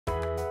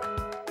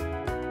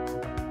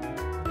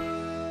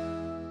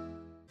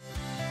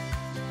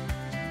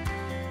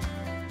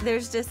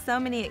There's just so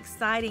many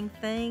exciting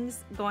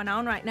things going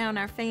on right now in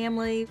our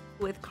family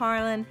with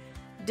Carlin.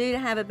 Due to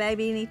have a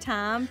baby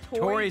anytime.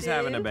 Tori's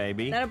having a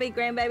baby. That'll be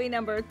grandbaby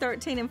number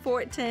 13 and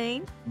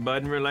 14.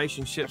 Budding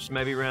relationships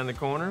maybe around the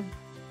corner.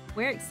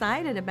 We're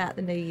excited about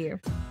the new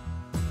year.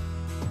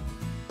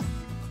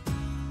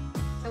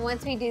 So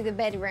once we do the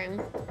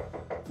bedroom,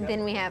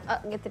 then we have,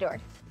 oh, get the door.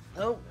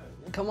 Oh,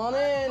 come on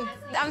in.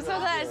 I'm so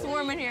glad it's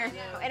warm in here.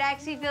 It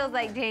actually feels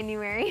like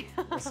January.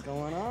 What's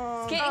going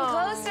on? It's getting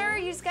closer.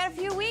 You just got a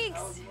few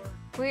weeks.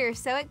 We are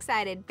so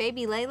excited.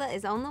 Baby Layla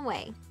is on the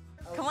way.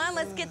 Come on,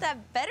 let's get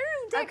that bedroom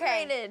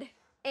decorated.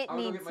 It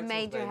needs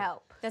major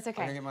help. That's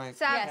okay.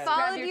 So I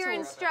followed your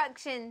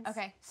instructions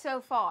so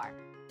far.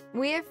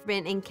 We have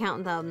been in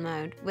countdown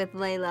mode with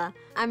Layla.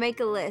 I make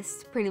a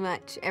list pretty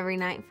much every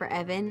night for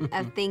Evan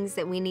of things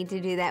that we need to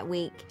do that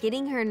week.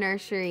 Getting her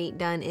nursery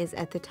done is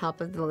at the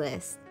top of the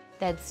list.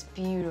 That's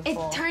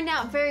beautiful. It turned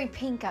out very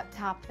pink up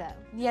top, though.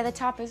 Yeah, the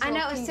top is. I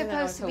know it's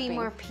supposed to be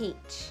more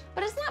peach.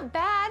 But it's not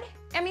bad.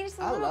 I mean, it's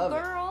a little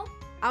girl.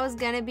 I was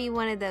gonna be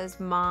one of those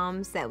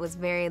moms that was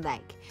very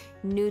like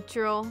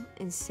neutral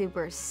and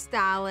super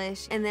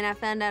stylish. And then I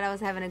found out I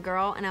was having a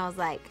girl and I was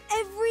like,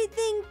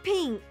 everything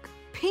pink.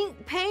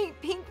 Pink paint,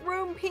 pink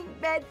room, pink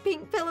bed,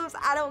 pink pillows.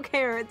 I don't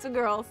care, it's a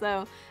girl.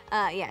 So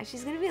yeah,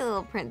 she's gonna be a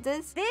little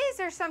princess. These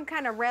are some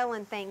kind of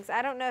railing things.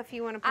 I don't know if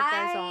you wanna put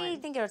those on. I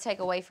think it'll take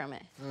away from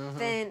it.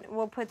 Then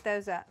we'll put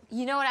those up.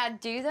 You know what I'd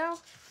do though?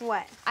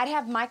 What? I'd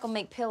have Michael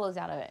make pillows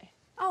out of it.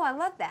 Oh, I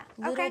love that.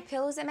 Little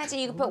pillows that match, and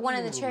you can put one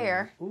in the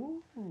chair.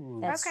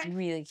 That's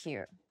really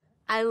cute.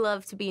 I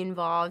love to be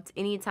involved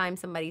anytime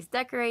somebody's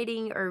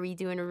decorating or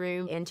redoing a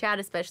room, and Chad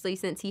especially,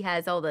 since he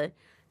has all the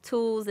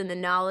tools and the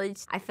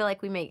knowledge. I feel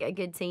like we make a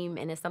good team,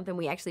 and it's something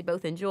we actually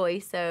both enjoy.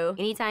 So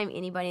anytime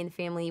anybody in the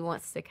family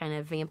wants to kind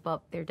of vamp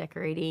up their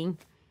decorating,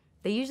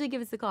 they usually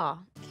give us a call.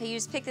 Okay, you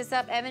just pick this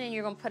up, Evan, and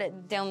you're gonna put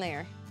it down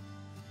there.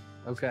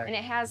 Okay. And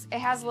it has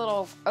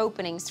little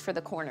openings for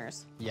the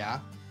corners.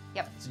 Yeah?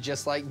 Yep. It's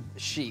just like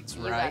sheets,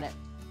 You right? got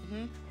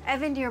it.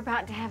 Evan, you're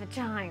about to have a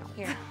child.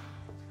 Here.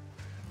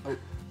 Oh,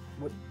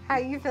 what? How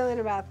are you feeling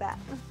about that?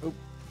 Oh,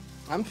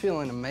 I'm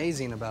feeling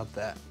amazing about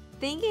that.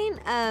 Thinking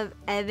of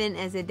Evan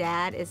as a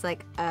dad is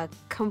like a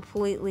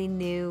completely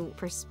new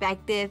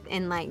perspective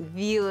and like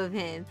view of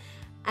him.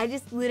 I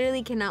just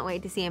literally cannot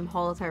wait to see him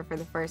hold her for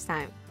the first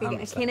time.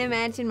 I can't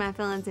imagine my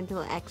feelings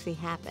until it actually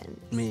happens.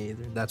 Me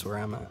either. That's where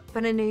I'm at.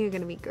 But I know you're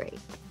gonna be great.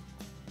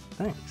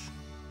 Thanks.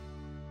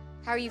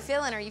 How are you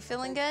feeling? Are you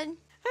feeling good?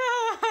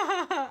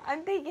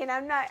 I'm thinking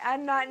I'm not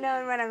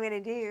knowing what I'm gonna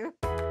do.